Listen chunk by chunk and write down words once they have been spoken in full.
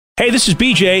Hey, this is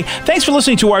BJ. Thanks for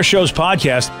listening to our show's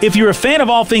podcast. If you're a fan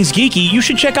of all things geeky, you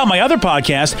should check out my other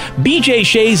podcast, BJ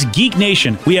Shea's Geek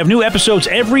Nation. We have new episodes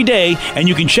every day, and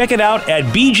you can check it out at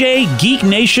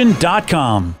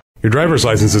bjgeeknation.com. Your driver's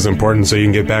license is important so you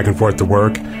can get back and forth to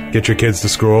work, get your kids to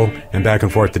school, and back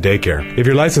and forth to daycare. If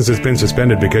your license has been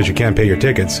suspended because you can't pay your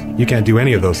tickets, you can't do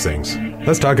any of those things.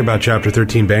 Let's talk about Chapter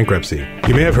 13 bankruptcy.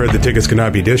 You may have heard the tickets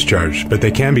cannot be discharged, but they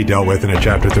can be dealt with in a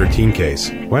Chapter 13 case.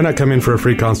 Why not come in for a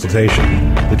free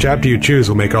consultation? The chapter you choose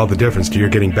will make all the difference to your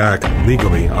getting back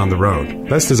legally on the road.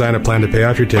 Let's design a plan to pay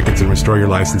off your tickets and restore your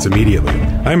license immediately.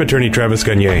 I'm attorney Travis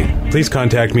Gagne. Please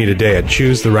contact me today at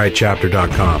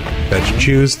choosetherightchapter.com. That's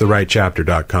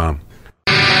choosetherightchapter.com.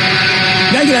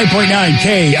 99.9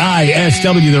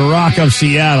 KISW, the Rock of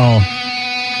Seattle.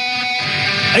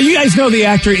 You guys know the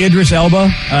actor Idris Elba?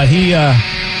 He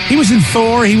was in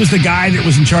Thor. He was the guy that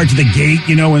was in charge of the gate,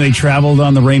 when they traveled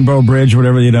on the Rainbow Bridge,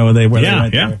 whatever, they went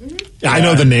there. I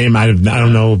know the name. I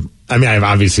don't know. I mean, I've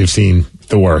obviously seen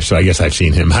Thor, so I guess I've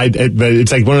seen him. But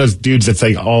it's like one of those dudes that's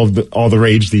like all the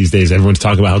rage these days. Everyone's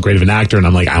talking about how great of an actor, and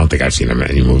I'm like, I don't think I've seen him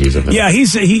in any movies of him. Yeah,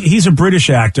 he's a British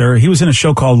actor. He was in a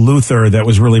show called Luther that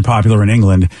was really popular in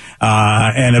England,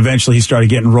 and eventually he started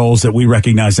getting roles that we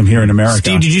recognized him here in America.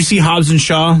 Steve, did you see Hobbs and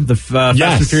Shaw, the Fast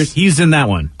and Furious? He's in that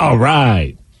one. All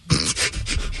right.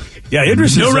 Yeah,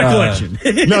 Idris no recollection.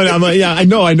 No, I'm like, yeah, I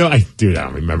know. I don't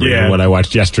remember what I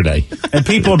watched yesterday. And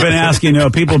people have been asking,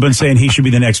 people have been saying he should be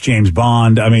the next James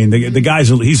Bond. I mean, the guy's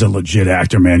he's a legit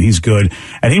actor, man. He's good.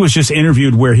 And he was just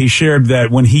interviewed where he shared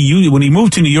that when he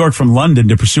moved to New York from London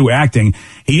to pursue acting,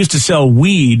 he used to sell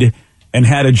weed and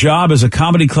had a job as a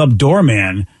comedy club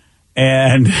doorman.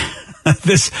 And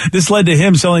this led to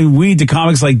him selling weed to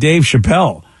comics like Dave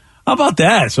Chappelle. How about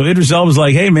that? So Idris Elba was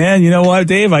like, hey, man, you know what,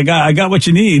 Dave? I got what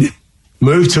you need.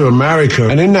 Moved to America.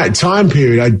 And in that time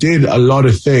period, I did a lot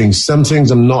of things. Some things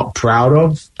I'm not proud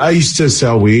of. I used to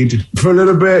sell weed for a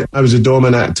little bit. I was a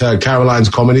doorman at Caroline's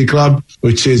Comedy Club,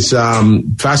 which is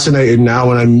fascinating now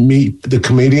when I meet the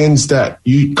comedians that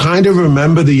you kind of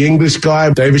remember the English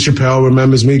guy. David Chappelle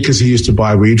remembers me because he used to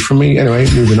buy weed from me. Anyway,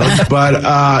 moving on. But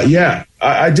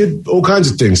I did all kinds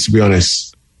of things, to be honest.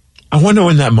 I wonder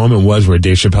when that moment was where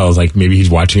Dave Chappelle is like, maybe he's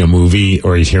watching a movie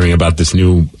or he's hearing about this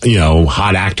new,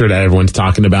 hot actor that everyone's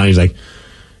talking about. And he's like,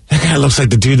 that guy looks like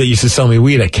the dude that used to sell me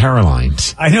weed at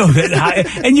Caroline's. I know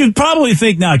that. And you'd probably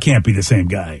think, no, it can't be the same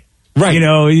guy. Right.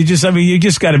 You just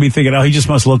got to be thinking, oh, he just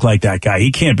must look like that guy.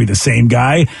 He can't be the same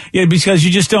guy. Yeah, because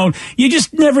you just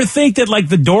never think that like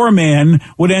the doorman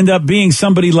would end up being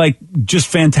somebody like just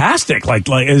fantastic, like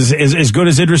as good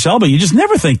as Idris Elba. You just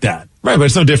never think that. Right, but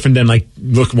it's no different than like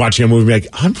watching a movie like,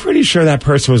 I'm pretty sure that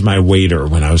person was my waiter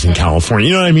when I was in California.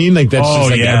 You know what I mean? Like that's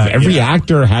just like every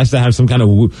actor has to have some kind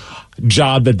of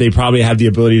job that they probably have the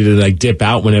ability to like dip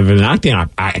out whenever an acting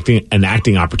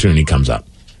opportunity comes up.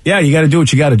 Yeah, you got to do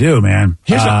what you got to do, man.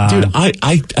 Dude,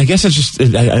 I guess it's just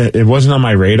it wasn't on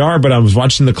my radar, but I was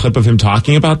watching the clip of him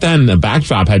talking about that, and the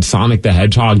backdrop had Sonic the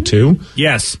Hedgehog 2.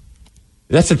 Yes.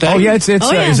 That's the thing. Oh yeah, it's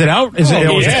is it out? Is it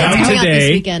out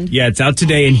today? Yeah, it's out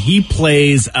today, and he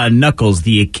plays Knuckles,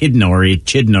 the Echidna or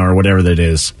whatever that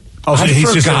is. Oh, so I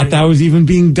forgot that was even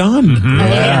being done. Mm-hmm.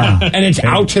 Yeah. And it's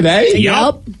out today?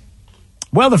 Yep.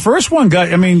 Well, the first one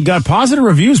got positive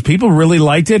reviews. People really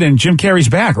liked it, and Jim Carrey's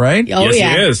back, right? Oh,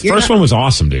 yes, he is. First one was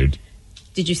awesome, dude.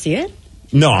 Did you see it?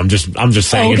 No, I'm just saying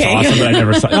it's awesome, but I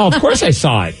never saw it. No, of course I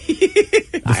saw it.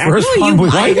 The first one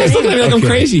was... Why are you guys looking at me like I'm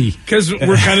crazy? Because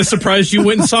we're kind of surprised you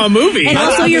went and saw a movie. And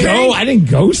also I didn't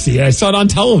go see it. I saw it on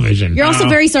television. You're also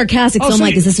very sarcastic, so I'm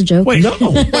like, is this a joke? Wait,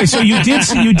 so you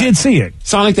did see it?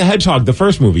 Sonic the Hedgehog, the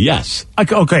first movie, yes.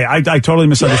 Okay, I totally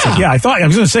misunderstood. Yeah, I was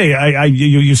going to say,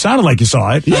 you sounded like you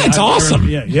saw it. Yeah, it's awesome.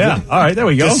 Yeah. All right, there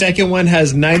we go. The second one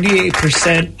has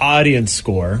 98% audience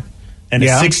score and a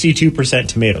 62%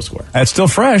 tomato score. That's still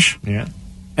fresh. Yeah.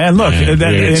 And look,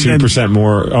 2%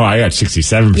 more. Oh, I got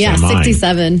 67%. Yeah,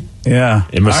 67. Yeah.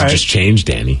 It must have just changed,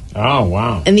 Danny. Oh,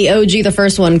 wow. And the OG, the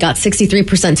first one, got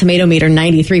 63% tomato meter,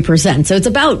 93%. So it's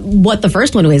about what the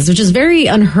first one was, which is very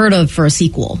unheard of for a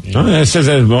sequel. Oh, it says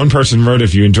that one person wrote,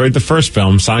 if you enjoyed the first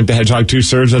film, Sonic the Hedgehog 2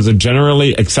 serves as a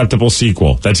generally acceptable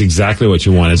sequel. That's exactly what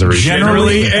you want as a review.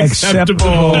 Generally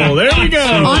acceptable. There we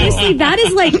go. Honestly, that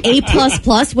is like A++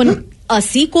 when a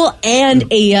sequel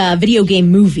and a video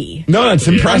game movie. No, that's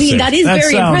impressive. I mean, that is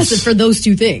very impressive for those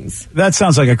two things. That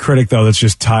sounds like a critic, though, that's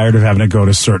just tired of having to go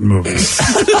to certain movies.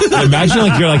 Imagine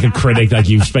like you're like a critic, like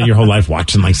you've spent your whole life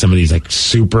watching like some of these like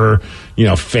super,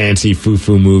 fancy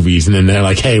foo-foo movies, and then they're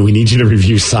like, hey, we need you to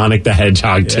review Sonic the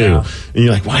Hedgehog 2. And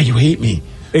you're like, why you hate me?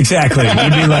 Exactly. You'd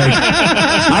be like,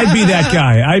 I'd be that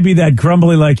guy. I'd be that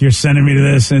grumbly, like, you're sending me to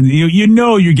this. And you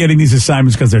know you're getting these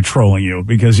assignments because they're trolling you.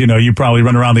 Because, you probably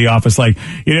run around the office like,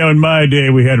 in my day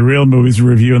we had real movies to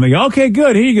review. And they go, okay,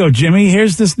 good. Here you go, Jimmy.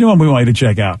 Here's this new one we want you to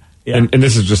check out. Yeah. And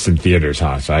this is just in theaters,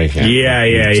 huh? So I can't.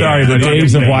 Yeah. Sorry, the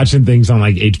days of watching things on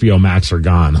like HBO Max are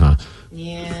gone, huh?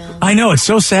 Yeah. I know, it's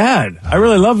so sad. I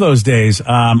really love those days.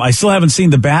 I still haven't seen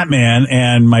the Batman,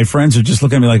 and my friends are just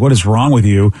looking at me like, what is wrong with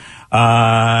you?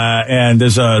 And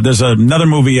there's another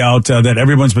movie out that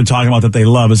everyone's been talking about that they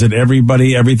love. Is it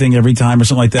Everybody, Everything, Every Time, or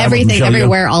something like that? Everything,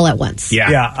 Everywhere, All at Once.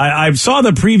 Yeah. I saw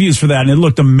the previews for that, and it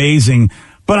looked amazing.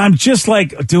 But I'm just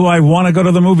like, do I want to go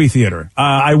to the movie theater?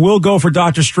 I will go for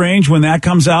Doctor Strange when that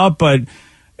comes out, but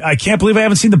I can't believe I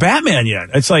haven't seen the Batman yet.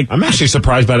 It's like, I'm actually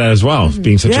surprised by that as well,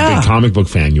 being such a big comic book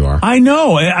fan you are. I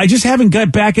know. I just haven't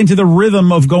got back into the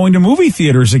rhythm of going to movie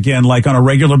theaters again, like on a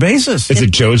regular basis. Is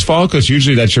it Joe's fault? Because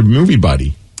usually that's your movie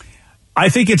buddy. I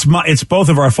think it's both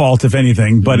of our fault, if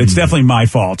anything, but it's definitely my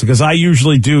fault because I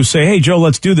usually do say, hey, Joe,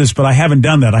 let's do this, but I haven't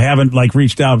done that. I haven't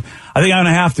reached out. I think I'm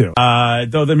going to have to.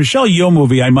 Though the Michelle Yeoh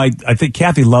movie, I think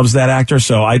Kathy loves that actor,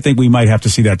 so I think we might have to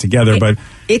see that together, but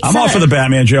I'm all for the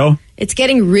Batman, Joe. It's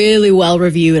getting really well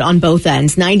reviewed on both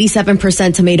ends.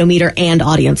 97% tomato meter and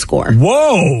audience score.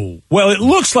 Whoa. Well, it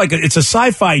looks like it's a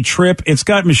sci-fi trip. It's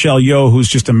got Michelle Yeoh, who's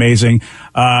just amazing.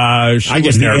 I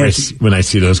get nervous when I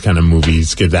see those kind of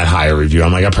movies get that higher review.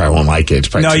 I'm like, I probably won't like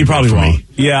it. No, you probably won't.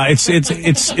 Yeah,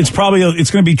 it's probably going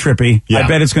to be trippy. Yeah. I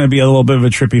bet it's going to be a little bit of a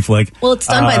trippy flick. Well, it's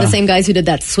done by the same guys who did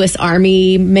that Swiss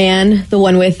Army Man, the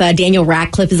one with Daniel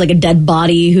Radcliffe is like a dead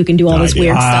body who can do all this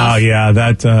weird stuff. Oh, yeah,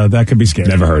 that could be scary.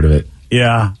 Never heard of it.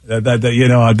 Yeah, I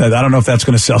don't know if that's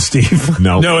going to sell Steve.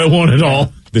 No, it won't at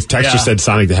all. This text just said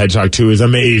Sonic the Hedgehog 2 is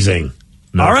amazing.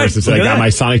 No, all right, said, I got my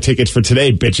Sonic tickets for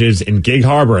today, bitches, in Gig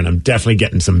Harbor, and I'm definitely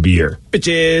getting some beer.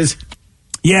 Bitches.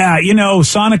 Yeah,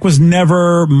 Sonic was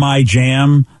never my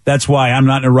jam. That's why I'm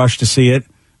not in a rush to see it,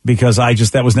 because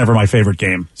that was never my favorite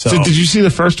game. So did you see the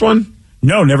first one?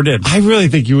 No, never did. I really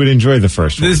think you would enjoy the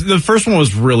first one. The first one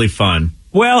was really fun.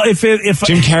 Well, if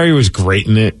Jim Carrey was great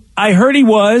in it. I heard he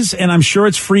was, and I'm sure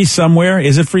it's free somewhere.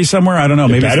 Is it free somewhere? I don't know.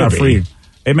 Maybe it's not free.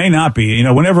 It may not be.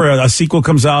 Whenever a sequel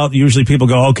comes out, usually people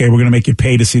go, okay, we're going to make you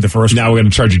pay to see the first one. Now we're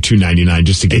going to charge you $2.99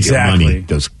 just to get your money.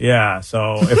 Yeah,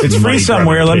 so if it's free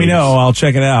somewhere, let me know. I'll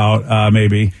check it out,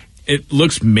 maybe. It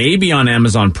looks maybe on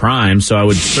Amazon Prime, so I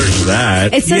would search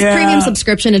that. It says premium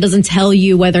subscription. It doesn't tell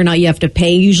you whether or not you have to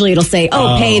pay. Usually it'll say,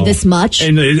 pay this much.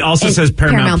 And it also says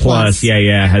Paramount Plus.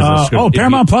 Yeah. Has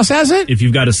Paramount Plus has it? If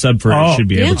you've got a sub for it, it should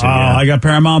be able to. I got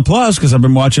Paramount Plus because I've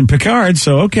been watching Picard,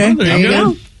 so okay. There you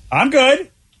go. I'm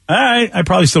good. All right. I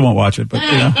probably still won't watch it, but,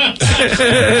 I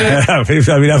mean,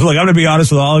 look, I'm going to be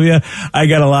honest with all of you. I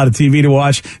got a lot of TV to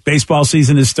watch. Baseball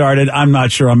season has started. I'm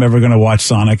not sure I'm ever going to watch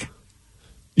Sonic.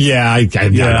 Yeah, I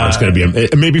know it's going to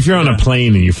be. Maybe if you're on a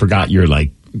plane and you forgot your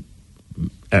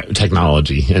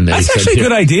technology, and that's actually a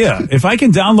good idea. If I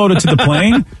can download it to the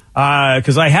plane,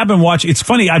 because I have been watching. It's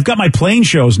funny. I've got my plane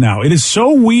shows now. It is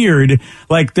so weird.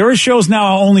 Like there are shows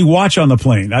now I'll only watch on the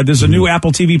plane. There's a new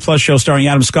Apple TV Plus show starring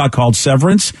Adam Scott called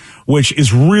Severance, which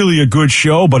is really a good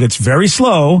show, but it's very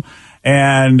slow.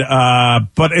 And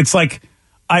but it's like,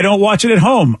 I don't watch it at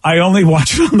home. I only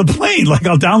watch it on the plane. Like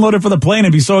I'll download it for the plane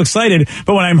and be so excited.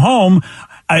 But when I'm home,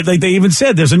 they even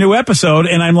said there's a new episode,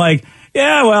 and I'm like,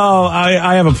 yeah, well,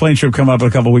 I have a plane trip coming up in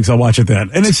a couple of weeks. I'll watch it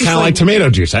then. And it's kind of like tomato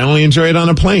juice. I only enjoy it on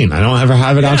a plane. I don't ever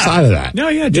have it outside of that. No,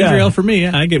 ginger ale for me.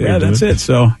 Yeah, I get. Yeah, that's it.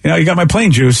 So you got my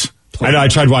plane juice. I know. I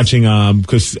tried watching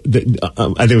because I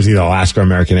think it was either Alaska or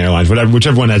American Airlines,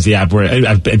 whichever one has the app. Where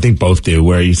I think both do.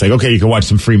 Where it's like, okay, you can watch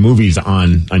some free movies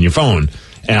on your phone.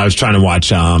 And I was trying to watch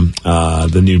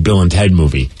the new Bill and Ted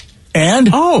movie. And?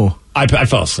 I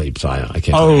fell asleep, so I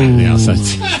can't do anything else.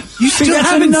 You still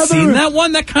haven't seen that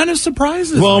one? That kind of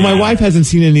surprises me. Well, my wife hasn't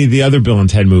seen any of the other Bill and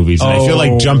Ted movies, and I feel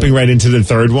like jumping right into the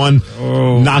third one,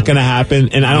 not going to happen.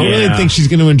 And I don't really think she's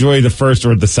going to enjoy the first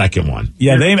or the second one.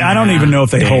 Yeah, I don't even know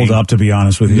if they hold up, to be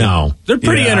honest with you. No. They're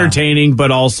pretty entertaining,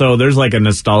 but also there's like a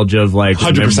nostalgia of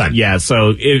 100%. Yeah,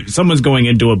 so if someone's going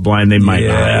into it blind, they might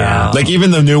not. Yeah. Like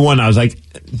even the new one, I was like,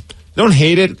 don't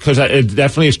hate it, because it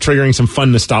definitely is triggering some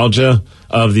fun nostalgia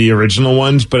of the original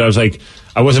ones, but I was like,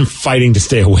 I wasn't fighting to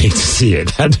stay awake to see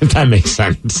it. If that makes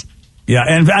sense. Yeah,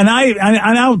 and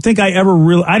I don't think I ever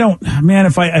really.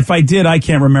 If I did, I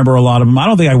can't remember a lot of them. I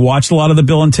don't think I watched a lot of the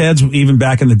Bill and Ted's even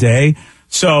back in the day.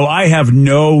 So I have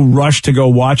no rush to go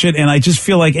watch it, and I just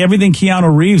feel like everything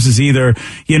Keanu Reeves is either,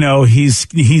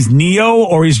 he's Neo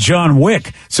or he's John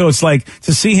Wick. So it's like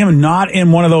to see him not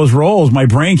in one of those roles, my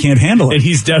brain can't handle it. And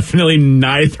he's definitely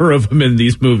neither of them in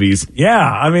these movies. Yeah,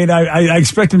 I mean, I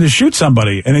expect him to shoot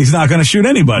somebody, and he's not going to shoot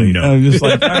anybody. No. I'm just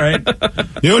like, all right.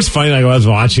 You know what's funny? Like, when I was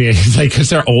watching it, it's like because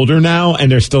they're older now and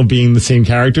they're still being the same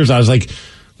characters. I was like,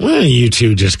 when are you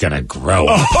two just gonna grow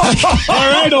up?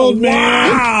 All right, old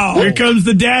man. Wow. Here comes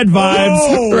the dad vibes.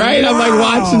 Oh, right? I'm like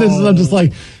watching this and I'm just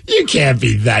like, you can't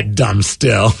be that dumb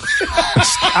still.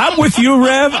 I'm with you,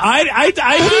 Rev. I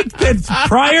think that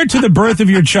prior to the birth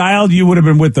of your child, you would have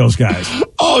been with those guys.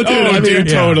 Oh, dude,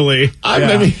 totally. I mean,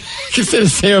 I can say the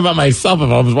same about myself.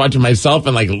 If I was watching myself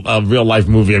in like a real life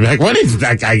movie, I'd be like, when is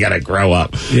that guy gonna grow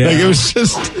up? Yeah. Like, it was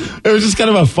just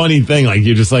kind of a funny thing. Like,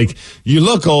 you're just like, you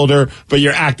look older, but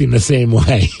you're acting the same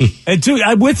way. And dude,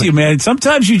 I'm with you, man.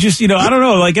 Sometimes you just, I don't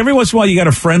know, like every once in a while you got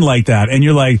a friend like that, and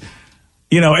you're like,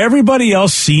 everybody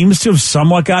else seems to have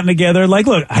somewhat gotten together. Like,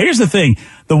 look, here's the thing.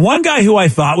 The one guy who I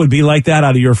thought would be like that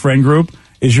out of your friend group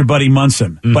is your buddy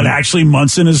Munson. Mm-hmm. But actually,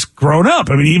 Munson has grown up.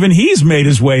 I mean, even he's made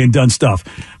his way and done stuff.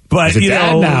 But, he's a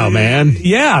dad now, man.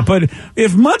 Yeah, but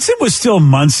if Munson was still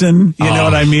Munson, you know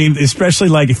what I mean? Especially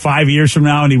like 5 years from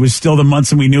now and he was still the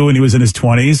Munson we knew when he was in his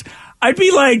 20s. I'd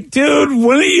be like, dude,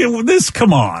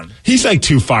 come on. He's like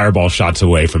 2 fireball shots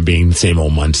away from being the same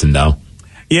old Munson, though.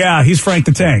 Yeah, he's Frank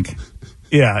the Tank.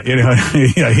 Yeah,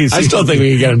 I still think we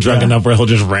can get him drunk enough where he'll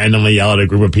just randomly yell at a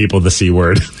group of people the C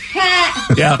word.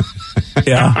 Yeah.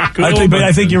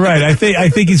 I think you're right. I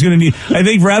think he's going to need. I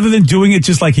think rather than doing it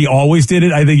just like he always did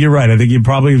it, I think you're right. I think you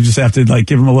probably just have to like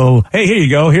give him a little. Hey, here you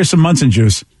go. Here's some Munson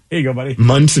juice. Here you go, buddy.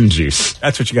 Munson juice.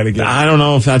 That's what you got to get. I don't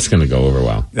know if that's going to go over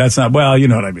well. That's not well. You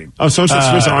know what I mean. Oh, so it's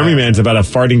Swiss Army Man's about a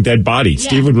farting dead body. Yeah.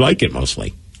 Steve would like it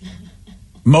mostly.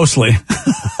 Mostly.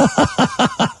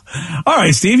 All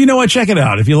right, Steve. You know what? Check it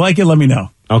out. If you like it, let me know.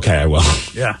 Okay, I will.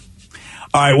 Yeah.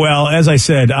 All right, well, as I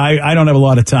said, I don't have a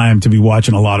lot of time to be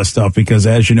watching a lot of stuff because,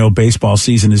 as you know, baseball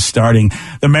season is starting.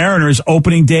 The Mariners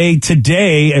opening day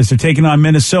today as they're taking on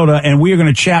Minnesota, and we are going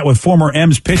to chat with former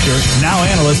M's pitcher, now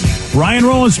analyst, Ryan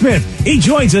Rowland-Smith. He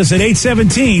joins us at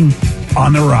 8:17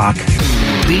 on The Rock.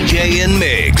 BJ and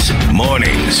Migs,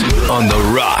 mornings on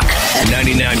The Rock,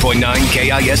 99.9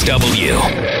 KISW.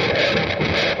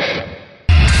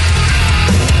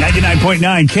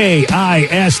 99.9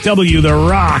 KISW, The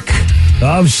Rock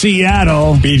of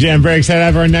Seattle. BJ, I'm very excited to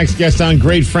have our next guest on.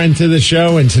 Great friend to the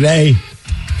show. And today,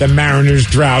 the Mariners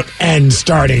drought ends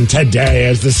starting today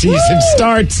as the season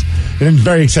starts. And I'm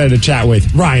very excited to chat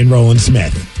with Ryan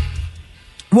Rowland-Smith.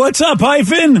 What's up,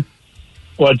 Hyphen?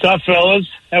 What's up, fellas?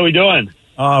 How we doing?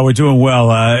 Oh, we're doing well.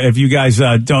 If you guys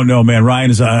don't know, man, Ryan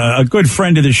is a good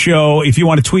friend of the show. If you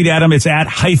want to tweet at him, it's at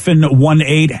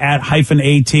 -18, at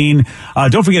 -18.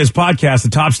 Don't forget his podcast, The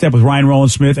Top Step with Ryan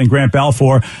Rowland-Smith and Grant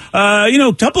Balfour.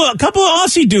 Couple of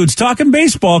Aussie dudes talking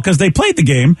baseball because they played the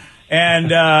game. And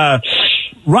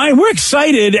Ryan, we're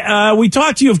excited. We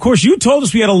talked to you. Of course, you told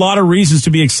us we had a lot of reasons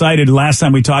to be excited last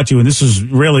time we talked to you, and this was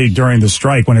really during the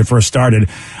strike when it first started,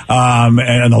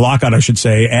 and the lockout, I should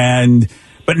say.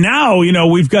 But now,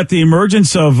 we've got the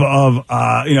emergence of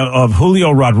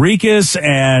Julio Rodriguez,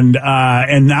 and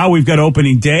now we've got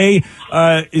opening day.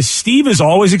 Steve is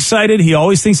always excited. He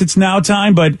always thinks it's now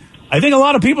time, but I think a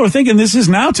lot of people are thinking this is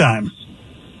now time.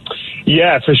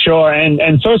 Yeah, for sure. And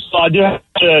first of all, I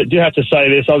do have to say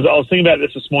this. I was thinking about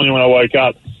this morning when I woke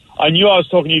up. I knew I was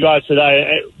talking to you guys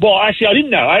today. Well, actually, I didn't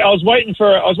know. I was waiting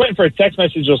for a text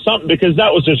message or something because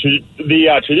that was just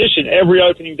the tradition. Every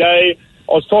opening day,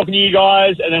 I was talking to you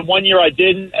guys, and then one year I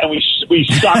didn't, and we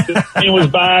sucked, and it was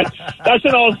bad. That's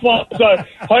an old spot. So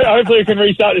hopefully we can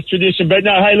restart this tradition. But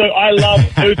no, hey, look, I love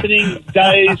opening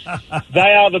days.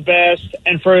 They are the best.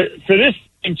 And for this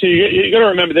team too, you got to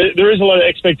remember there is a lot of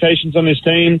expectations on this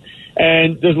team,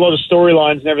 and there's a lot of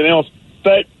storylines and everything else.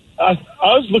 But I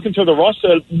was looking through the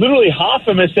roster. Literally half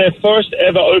of them is their first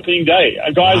ever opening day.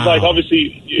 Guys like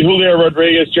obviously Julio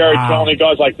Rodriguez, Jared Kelly,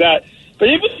 guys like that. But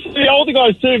even the older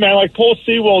guys too, man, like Paul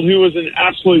Sewald, who was an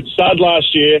absolute stud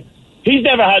last year, he's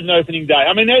never had an opening day.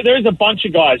 I mean, there is a bunch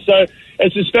of guys. So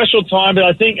it's a special time, but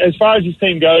I think as far as this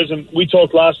team goes, and we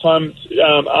talked last time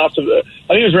I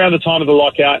think it was around the time of the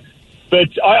lockout, but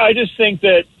I just think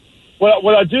that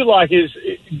what I do like is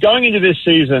going into this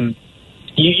season,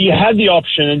 you had the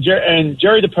option, and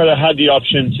Jerry DiPreta had the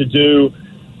option to do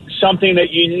something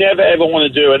that you never ever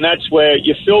want to do, and that's where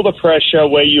you feel the pressure,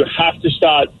 where you have to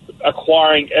start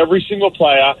acquiring every single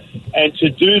player, and to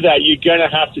do that, you're going to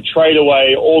have to trade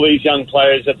away all these young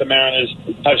players that the Mariners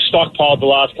have stockpiled the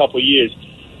last couple of years.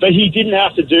 but he didn't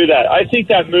have to do that. I think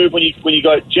that move when you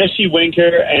got Jesse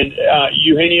Winker and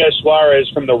Eugenio Suarez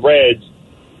from the Reds,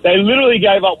 they literally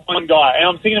gave up one guy. And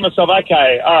I'm thinking to myself,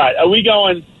 okay, all right, are we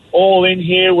going all in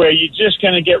here where you're just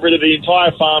going to get rid of the entire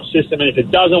farm system, and if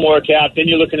it doesn't work out, then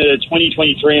you're looking at a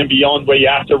 2023 and beyond where you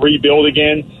have to rebuild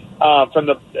again from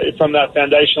that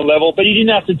foundational level? But he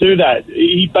didn't have to do that.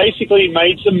 He basically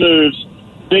made some moves,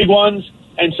 big ones,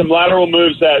 and some lateral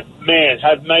moves that, man,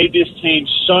 have made this team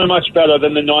so much better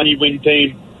than the 90-win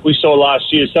team we saw last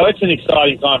year. So it's an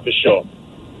exciting time for sure.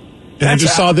 And I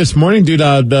just saw this morning, dude,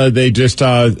 they just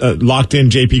locked in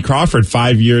J.P. Crawford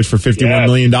 5 years for $51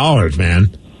 million,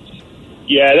 man.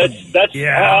 Yeah, that's.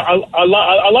 Yeah. I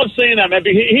love seeing that, man.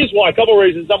 But here's why. A couple of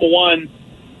reasons. Number one,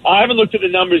 I haven't looked at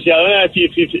the numbers yet. I don't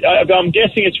know if I'm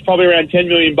guessing it's probably around $10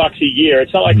 million a year.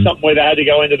 It's not like something where they had to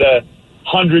go into the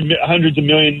hundreds of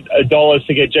million dollars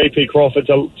to get J.P. Crawford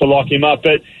to lock him up.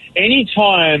 But any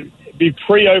time, be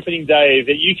pre-opening day,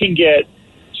 that you can get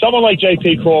someone like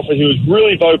J.P. Crawford, who was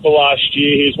really vocal last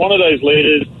year, he's one of those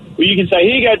leaders where you can say,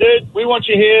 here you go, dude, we want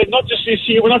you here, not just this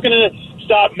year. We're not going to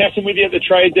start messing with you at the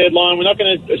trade deadline. We're not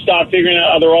going to start figuring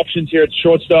out other options here at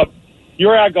shortstop.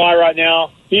 You're our guy right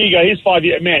now. Here you go. Here's 5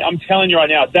 years. Man, I'm telling you right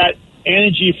now, that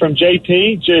energy from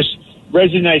JP just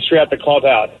resonates throughout the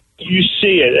clubhouse. You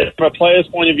see it. From a player's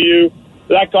point of view,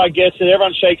 that guy gets it.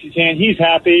 Everyone shakes his hand. He's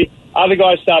happy. Other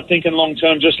guys start thinking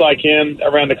long-term just like him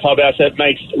around the clubhouse. That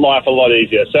makes life a lot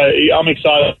easier. So I'm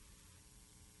excited.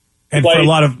 And for a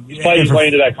lot of play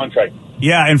into that contract.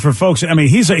 Yeah, and for folks, I mean,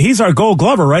 he's our Gold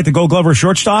Glover, right? The Gold Glover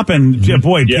shortstop, and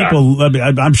boy, people.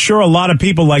 I'm sure a lot of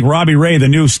people like Robbie Ray, the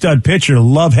new stud pitcher,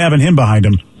 love having him behind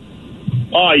him.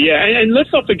 Oh yeah, and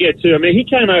let's not forget too. I mean, he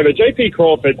came over, J.P.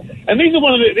 Crawford, and this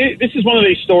is one of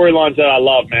these storylines that I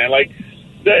love, man. Like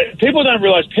people don't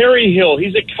realize Perry Hill.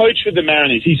 He's a coach for the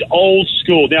Mariners. He's old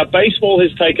school. Now baseball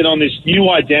has taken on this new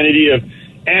identity of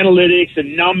analytics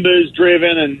and numbers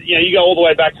driven, and you go all the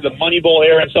way back to the Moneyball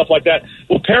era and stuff like that.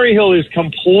 Well, Perry Hill is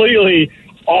completely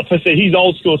opposite. He's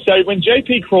old school. So when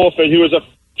J.P. Crawford, who was a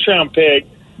first-round pick,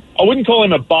 I wouldn't call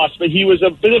him a bust, but he was a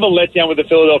bit of a letdown with the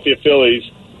Philadelphia Phillies.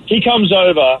 He comes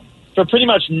over for pretty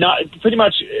much I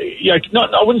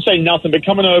wouldn't say nothing, but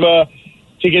coming over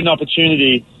to get an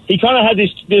opportunity. He kind of had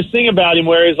this thing about him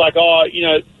where he's like,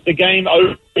 the game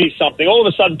owes me something. All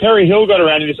of a sudden, Perry Hill got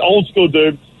around him, this old school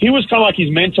dude. He was kind of like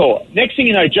his mentor. Next thing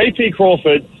you know, J.P.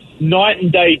 Crawford, night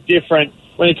and day different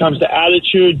when it comes to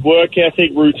attitude, work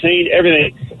ethic, routine,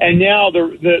 everything. And now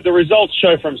the results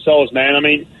show for themselves, man. I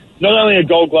mean, not only a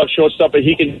Gold Glove shortstop, but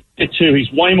he can hit too. He's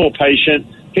way more patient,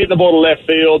 hit the ball to left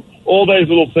field, all those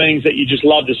little things that you just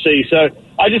love to see. So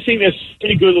I just think there's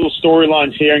pretty good little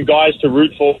storylines here and guys to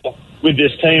root for with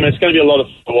this team. It's going to be a lot of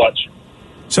fun to watch.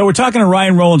 So we're talking to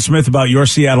Ryan Rowland-Smith about your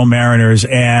Seattle Mariners,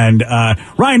 and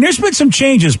Ryan, there's been some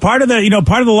changes. Part of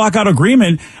the lockout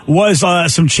agreement was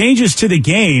some changes to the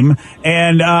game,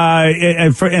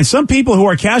 and some people who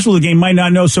are casual of the game might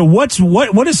not know. So what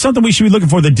is something we should be looking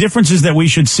for? The differences that we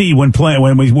should see when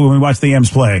we watch the M's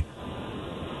play.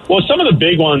 Well, some of the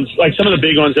big ones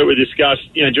that were discussed,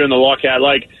 during the lockout,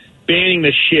 like banning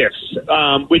the shifts,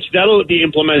 which that'll be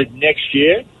implemented next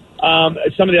year.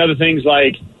 Some of the other things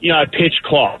like, a pitch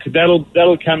clock,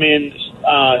 that'll come in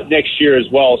next year as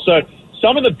well. So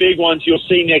some of the big ones you'll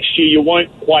see next year, you won't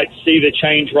quite see the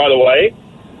change right away.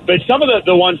 But some of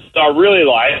the ones that I really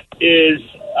like is,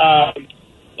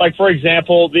 like, for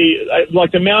example,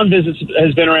 the mound visits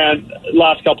has been around the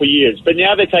last couple of years. But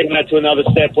now they're taking that to another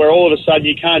step where all of a sudden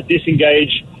you can't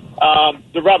disengage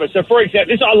the rubber. So, for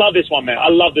example, I love this one, man. I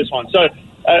love this one. So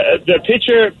the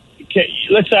pitcher...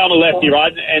 let's say I'm a lefty,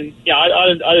 right? And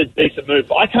I did a decent move.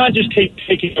 I can't just keep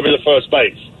picking over the first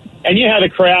base. And the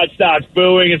crowd starts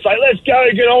booing. It's like, let's go,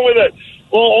 get on with it.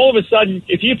 Well, all of a sudden,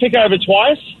 if you pick over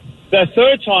twice, the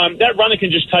third time, that runner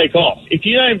can just take off. If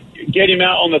you don't get him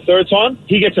out on the third time,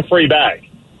 he gets a free bag.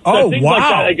 So things like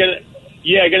that are going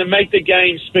to make the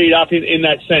game speed up in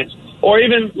that sense. Or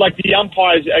even like the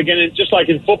umpires, again, just like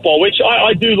in football, which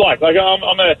I do like. Like I'm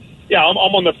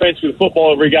on the fence with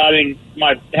football regarding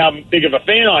how big of a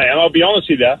fan I am. I'll be honest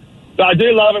with you. But I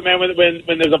do love it, man,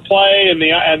 when there's a play and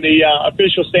the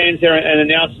official stands there and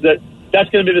announces that that's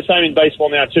going to be the same in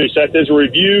baseball now too. So if there's a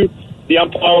review, the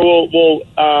umpire will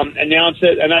announce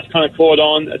it, and that's kind of caught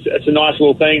on. It's a nice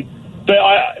little thing.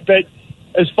 But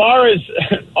as far as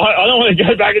I don't want to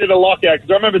go back into the lockout, because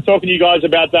I remember talking to you guys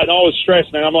about that, and I was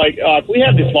stressed, man. I'm like, if we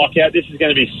have this lockout, this is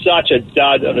going to be such a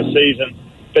dud of a season.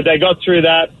 But they got through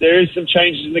that. There is some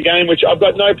changes in the game, which I've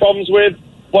got no problems with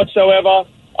whatsoever,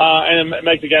 and it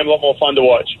makes the game a lot more fun to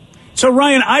watch. So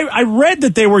Ryan, I read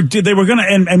that they were going to,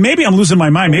 and maybe I'm losing my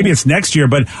mind. Maybe it's next year,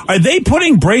 but are they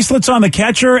putting bracelets on the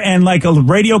catcher and like a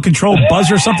radio controlled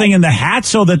buzz or something in the hat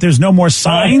so that there's no more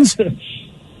signs?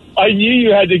 I knew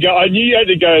you had to go. I knew you had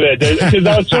to go there, dude, because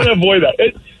I was trying to avoid that.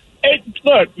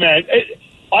 Look, man,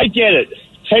 I get it.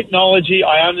 Technology,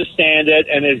 I understand it,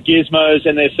 and there's gizmos,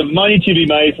 and there's some money to be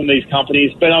made from these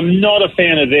companies. But I'm not a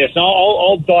fan of this. And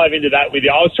I'll dive into that with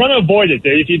you. I was trying to avoid it,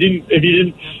 dude. If you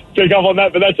didn't pick up on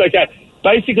that, but that's okay.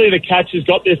 Basically, the catcher's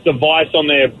got this device on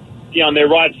their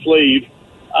right sleeve,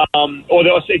 on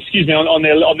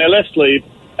their left sleeve,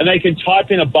 and they can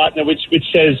type in a button which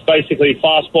says basically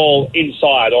fastball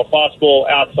inside or fastball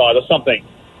outside or something.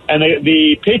 And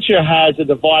the pitcher has a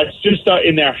device just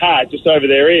in their hat, just over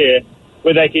their ear,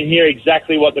 where they can hear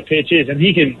exactly what the pitch is. And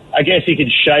he can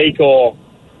shake, or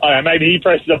I don't know, maybe he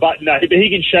presses a button, but he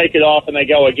can shake it off and they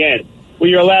go again. Well,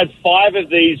 you're allowed 5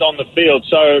 of these on the field.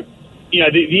 So, the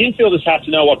infielders have to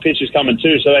know what pitch is coming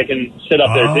to so they can set up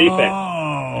their defense.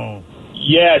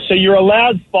 Yeah, so you're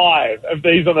allowed 5 of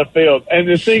these on the field. And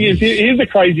the thing is, here's the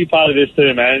crazy part of this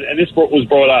too, man, and this was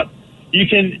brought up. You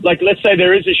can, let's say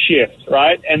there is a shift,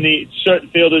 right? And the certain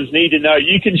fielders need to know.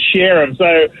 You can share them.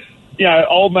 So,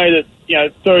 old mate at,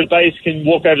 third base can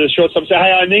walk over to the shortstop and say,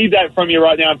 hey, I need that from you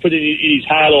right now and put it in his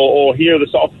hat or hear the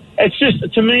song. It's just,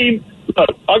 to me,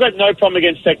 look, I've got no problem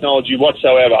against technology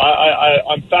whatsoever.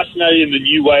 I'm fascinated in the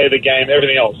new way of the game,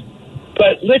 everything else.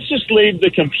 But let's just leave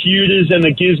the computers and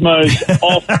the gizmos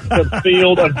off the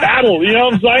field of battle. You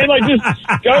know what I'm saying? Just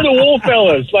go to war,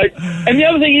 fellas. And the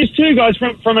other thing is too, guys,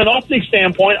 from an optics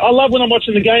standpoint, I love when I'm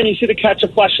watching the game. You see the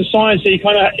catcher flash the sign, so you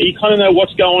kind of know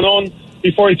what's going on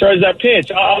before he throws that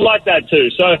pitch. I like that too.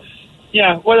 So,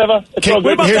 yeah, whatever.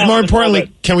 More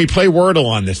importantly, can we play Wordle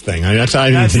on this thing? I mean, that's all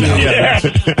I need to know. Yeah.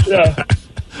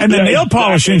 And the nail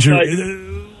polish injury.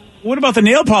 What about the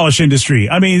nail polish industry?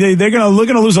 I mean, they're going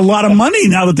to lose a lot of money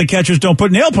now that the catchers don't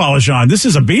put nail polish on. This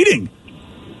is a beating.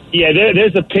 Yeah,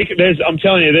 I'm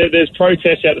telling you, there's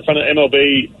protests out in front of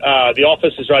MLB, the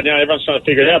offices right now. Everyone's trying to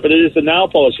figure it out, but it is the nail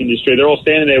polish industry. They're all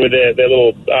standing there with their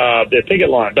little their picket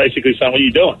line, basically saying, "What are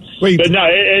you doing?" But no,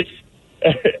 it's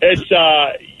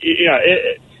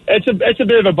a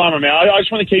bit of a bummer, man. I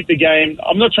just want to keep the game.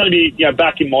 I'm not trying to be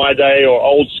back in my day or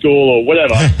old school or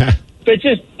whatever. But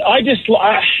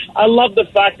I love the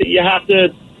fact that you have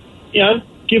to,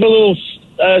 give a little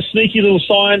sneaky little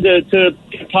sign to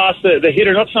get past the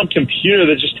hitter, not some computer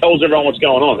that just tells everyone what's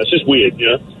going on. It's just weird,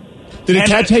 Did a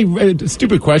catch? Hey,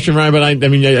 stupid question, Ryan. But I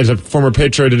mean, as a former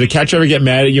pitcher, did a catch ever get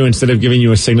mad at you instead of giving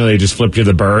you a signal? They just flipped you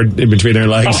the bird in between their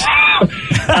legs.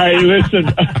 Hey,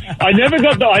 listen, I never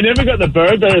got the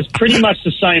bird, but it's pretty much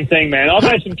the same thing, man. I've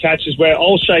had some catches where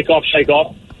I'll shake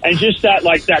off. And just that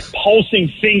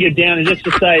pulsing finger down and just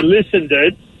to say, listen,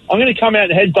 dude, I'm going to come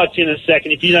out and headbutt you in a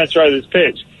second if you don't throw this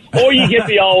pitch. Or you get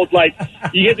the old,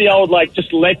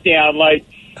 just let down,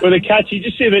 with a catch, you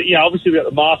just see that, obviously they've got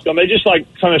the mask on. They just,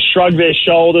 kind of shrug their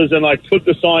shoulders and, put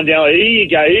the sign down. Here you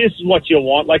go. This is what you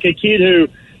want. Like a kid who,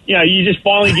 you just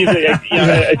finally give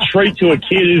a treat to a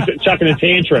kid who's chucking a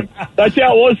tantrum. That's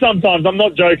how it was sometimes. I'm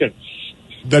not joking.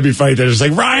 That'd be funny. They're just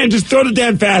like, Ryan, just throw the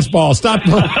damn fastball. Stop.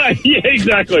 Yeah,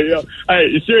 exactly. Yeah.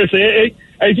 Hey, seriously,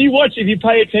 if you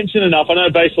pay attention enough, I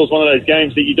know baseball's one of those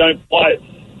games that you don't quite.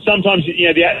 Sometimes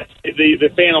the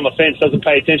fan on the fence doesn't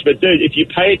pay attention, but dude, if you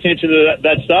pay attention to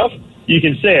that stuff, you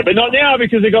can see it. But not now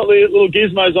because they've got the little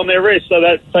gizmos on their wrist, so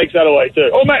that takes that away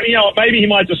too. Or maybe he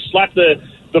might just slap the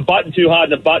button too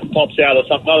hard and the button pops out or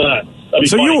something. I don't know.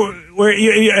 So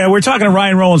we're talking to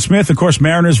Ryan Rowland-Smith, of course,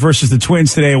 Mariners versus the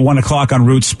Twins today at 1:00 on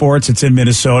Root Sports. It's in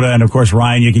Minnesota, and of course,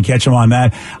 Ryan, you can catch him on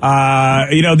that.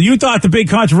 You thought the big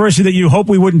controversy that you hope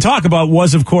we wouldn't talk about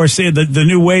was, of course, the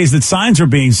new ways that signs are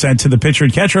being sent to the pitcher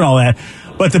and catcher and all that.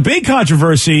 But the big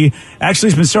controversy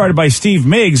actually has been started by Steve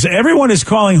Miggs. Everyone is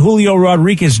calling Julio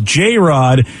Rodriguez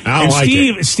J-Rod.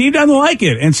 Steve doesn't like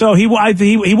it. And so he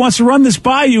wants to run this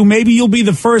by you. Maybe you'll be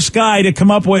the first guy to come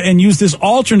up with and use this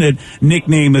alternate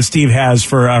nickname that Steve has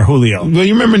for Julio. Well,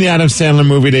 you remember in the Adam Sandler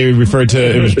movie they referred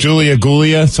to it was Julia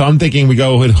Gulia, so I'm thinking we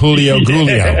go with Julio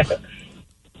Gulio.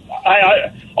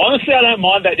 Honestly, I don't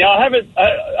mind that. Now, I haven't.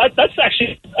 That's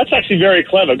actually very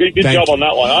clever. Good job on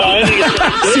that one. I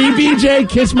think CBJ,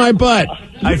 kiss my butt.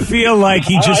 I feel like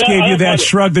he just gave you that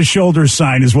shrug the shoulders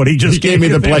sign is what he just gave me.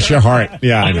 The bless your heart.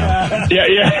 Yeah, I know.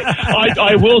 Yeah.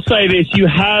 I will say this: you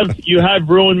have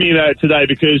ruined me today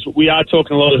because we are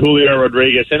talking a lot of Julio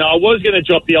Rodriguez, and I was going to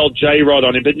drop the old J-Rod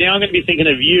on him, but now I'm going to be thinking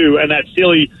of you and that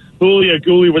silly Julio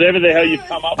Gulli, whatever the hell you've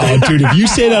come up with. Oh, dude, if you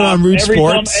say that on Root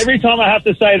Sports, every time I have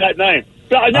to say that name.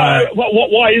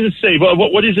 Why is it, Steve?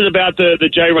 What is it about the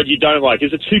J-Rod you don't like?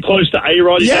 Is it too close to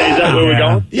A-Rod? Is that where we're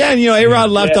going? Yeah, and A-Rod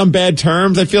left on bad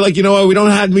terms. I feel like, we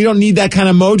don't need that kind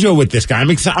of mojo with this guy.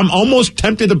 I'm almost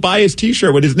tempted to buy his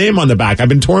T-shirt with his name on the back. I've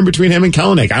been torn between him and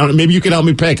Kellenic. Maybe you can help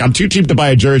me pick. I'm too cheap to buy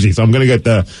a jersey, so I'm going to get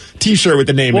the T-shirt with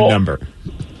the name and number.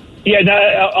 Yeah, no,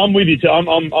 I'm with you too.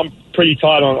 I'm pretty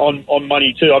tight on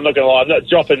money too. I'm not going to lie. I'm not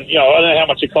dropping. I don't know how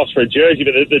much it costs for a jersey,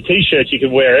 but the T-shirts you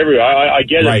can wear everywhere. I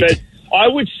get it, but I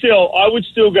would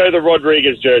still go the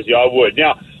Rodriguez jersey. I would.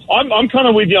 Now, I'm kind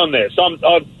of with you on this. I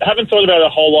haven't thought about it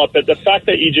a whole lot, but the fact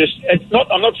that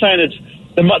I'm not saying it's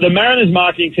the Mariners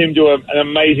marketing team do an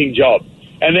amazing job,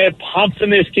 and they're pumping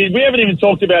this kid. We haven't even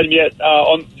talked about him yet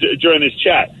during this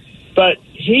chat, but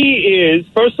he is,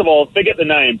 first of all, forget the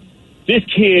name. This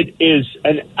kid is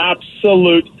an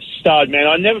absolute stud, man.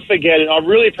 I never forget it. I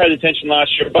really paid attention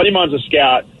last year. A buddy of mine's a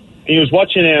scout, and he was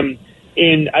watching him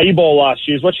in A-ball last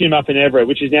year. He was watching him up in Everett,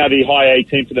 which is now the high A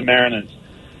team for the Mariners.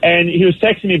 And he was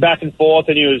texting me back and forth,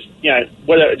 and he was,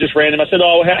 just random. I said,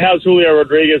 how's Julio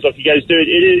Rodriguez? He goes,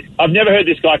 dude, I've never heard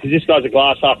this guy because this guy's a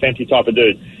glass half empty type of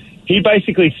dude. He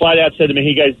basically flat out said to me,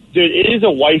 he goes, dude, it is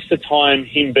a waste of time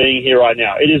him being here right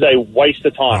now. It is a waste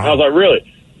of time. And I was like, really?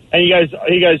 And he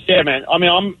goes, yeah, man. I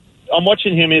mean, I'm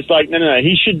watching him. It's like, no.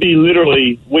 He should be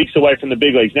literally weeks away from the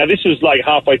big leagues. Now, this was like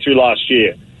halfway through last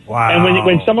year. Wow. And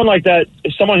when someone like that,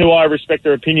 someone who I respect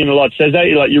their opinion a lot, says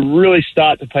that, you really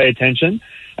start to pay attention.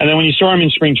 And then when you saw him in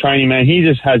spring training, man, he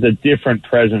just has a different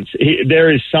presence.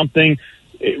 There is something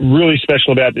really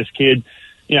special about this kid.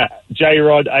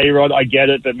 J-Rod, A-Rod, I get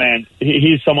it, but man,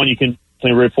 he's someone you can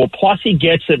root for. Plus, he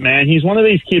gets it, man. He's one of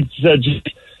these kids that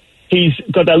he's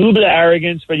got that little bit of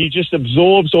arrogance, but he just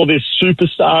absorbs all this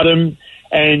superstardom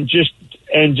and just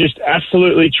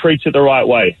absolutely treats it the right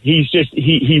way.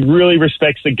 He really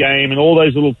respects the game and all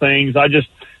those little things. I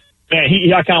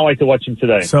can't wait to watch him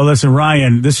today. So listen,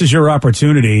 Ryan, this is your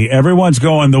opportunity. Everyone's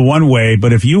going the one way,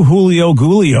 but if you Julio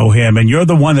Gulio him and you're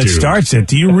the one that starts it,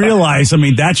 do you realize,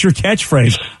 that's your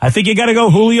catchphrase. I think you got to go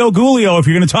Julio Gulio if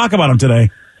you're going to talk about him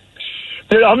today.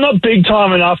 Dude, I'm not big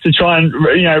time enough to try and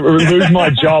lose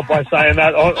my job by saying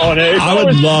that on air. If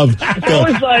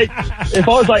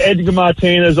I was like Edgar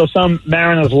Martinez or some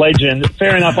Mariners legend,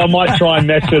 fair enough, I might try and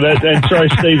mess with it and throw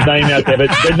Steve's name out there, but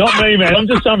not me, man. I'm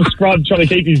just some scrub trying to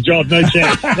keep his job. No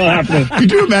chance. Not happening. Could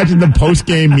you imagine the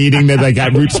post-game meeting that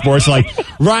at Root Sports,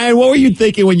 Ryan, what were you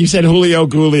thinking when you said Julio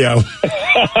Gulio?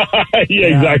 Yeah,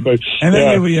 exactly. And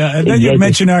then you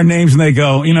mention our names and they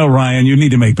go, Ryan, you need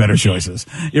to make better choices.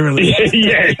 You really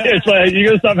Yeah, it's like you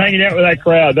got to stop hanging out with that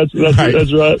crowd. That's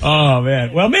right. Oh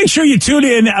man! Well, make sure you tune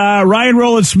in. Ryan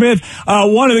Rowland-Smith,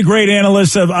 one of the great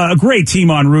analysts of a great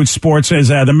team on Root Sports, as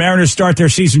the Mariners start their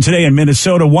season today in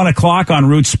Minnesota, 1:00 on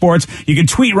Root Sports. You can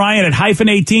tweet Ryan at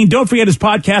 -18. Don't forget his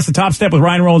podcast, The Top Step with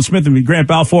Ryan Rowland-Smith and Grant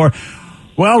Balfour.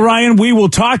 Well, Ryan, we will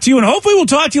talk to you, and hopefully we'll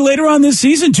talk to you later on this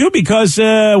season too, because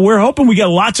we're hoping we get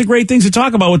lots of great things to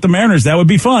talk about with the Mariners. That would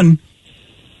be fun.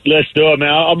 Let's do it,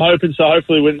 man. I'm hoping so.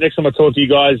 Hopefully, next time I talk to you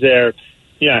guys, they're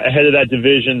ahead of that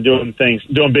division, doing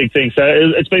big things. So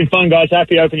it's been fun, guys.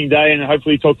 Happy opening day, and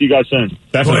hopefully talk to you guys soon.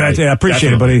 Definitely. I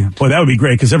appreciate it, buddy. Boy, that would be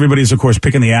great because everybody's, of course,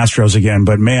 picking the Astros again.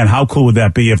 But man, how cool would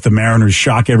that be if the Mariners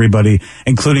shock everybody,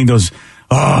 including those?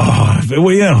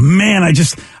 Oh, man,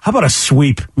 how about a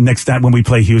sweep next time when we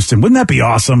play Houston? Wouldn't that be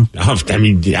awesome? They're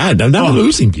not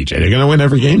losing, DJ. They're going to win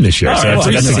every game this year. That's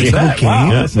a game.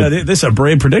 Wow. This is a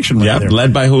brave prediction right there.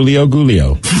 Led by Julio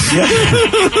Gulio.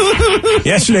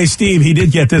 Yesterday, Steve, he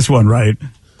did get this one right.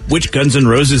 Which Guns N'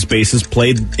 Roses bassist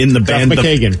played in the band?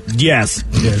 McKagan. Yes.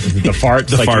 The farts.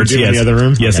 The farts, yes. In the other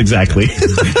room? Yes, exactly.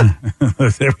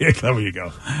 There you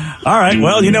go. All right.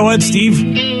 Well, you know what,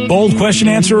 Steve? Bold question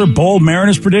answer, bold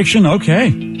Mariners prediction. Okay.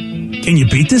 Can you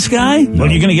beat this guy? No.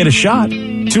 Well, you're going to get a shot.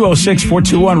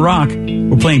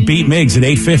 206-421-ROCK. We're playing Beat Miggs at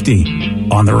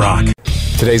 8:50 on The Rock.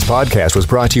 Today's podcast was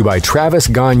brought to you by Travis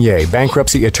Gagne,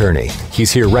 bankruptcy attorney.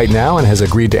 He's here right now and has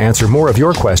agreed to answer more of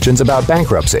your questions about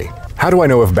bankruptcy. How do I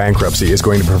know if bankruptcy is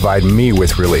going to provide me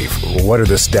with relief? What are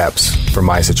the steps for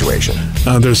my situation?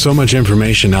 There's so much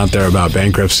information out there about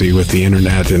bankruptcy with the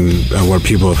internet and what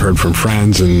people have heard from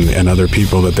friends and other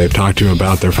people that they've talked to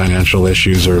about their financial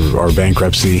issues or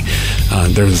bankruptcy.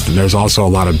 There's also a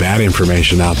lot of bad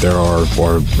information out there or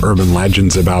urban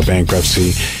legends about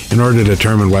bankruptcy. In order to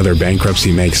determine whether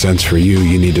bankruptcy makes sense for you,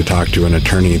 you need to talk to an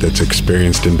attorney that's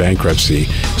experienced in bankruptcy.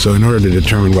 So in order to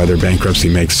determine whether bankruptcy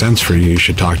makes sense for you, you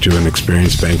should talk to an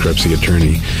experienced bankruptcy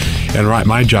attorney. And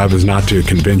my job is not to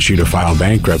convince you to file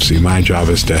bankruptcy. My job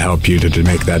is to help you to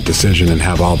make that decision and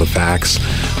have all the facts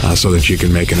so that you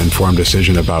can make an informed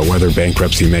decision about whether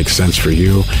bankruptcy makes sense for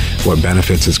you, what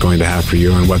benefits it's going to have for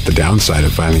you, and what the downside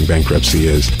of filing bankruptcy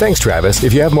is. Thanks, Travis.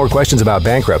 If you have more questions about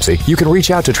bankruptcy, you can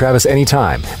reach out to Travis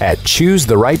anytime at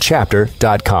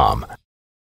choosetherightchapter.com.